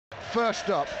First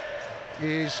up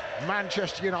is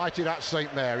Manchester United at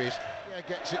St Mary's. Yeah,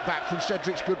 gets it back from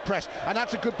Cedric's good press, and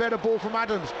that's a good bit of ball from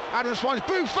Adams. Adams finds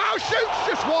Buffon, shoots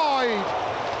just wide.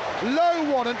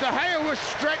 Low one, and De Gea was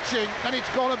stretching, and it's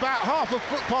gone about half a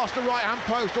foot past the right-hand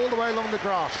post, all the way along the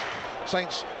grass.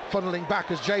 Saints funneling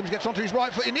back as James gets onto his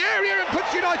right foot in the area and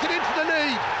puts United into the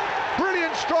lead.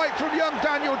 Brilliant strike from young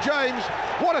Daniel James.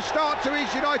 What a start to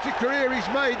his United career he's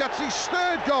made. That's his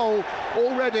third goal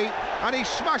already, and he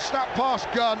smashed that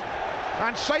past gun.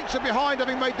 And Saints are behind,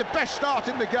 having made the best start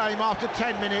in the game after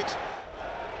 10 minutes.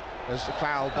 There's the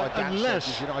foul by Dan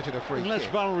gives United a free unless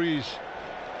kick. Valery's,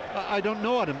 I don't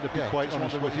know Adam, to be quite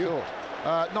honest with you.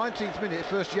 19th minute,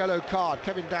 first yellow card.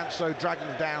 Kevin Danso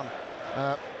dragging down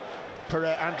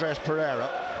Andres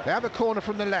Pereira. They have a corner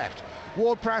from the left.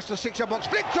 Ward-Prowse to the 6-yard box,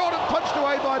 flicked on and punched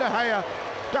away by De Gea.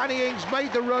 Danny Ings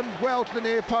made the run well to the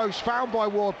near post, found by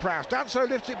Ward-Prowse. Danso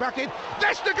lifts it back in.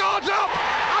 Vestergaard's up,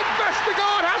 and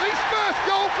Vestergaard has his first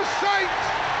goal for Saints.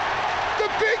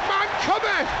 The big man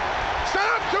cometh.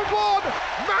 Southampton 1,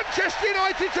 Manchester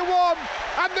United to 1,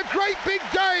 and the great big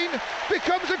Dane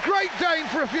becomes a great Dane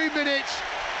for a few minutes,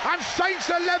 and Saints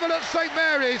are level at St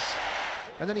Mary's.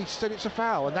 And then he said it's a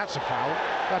foul, and that's a foul.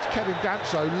 That's Kevin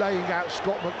Danso laying out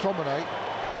Scott McTominay.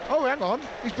 Oh, hang on,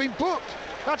 he's been booked.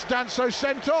 That's Danso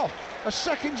sent off. A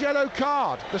second yellow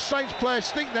card. The Saints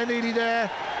players think they're nearly there.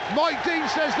 Mike Dean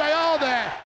says they are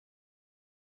there.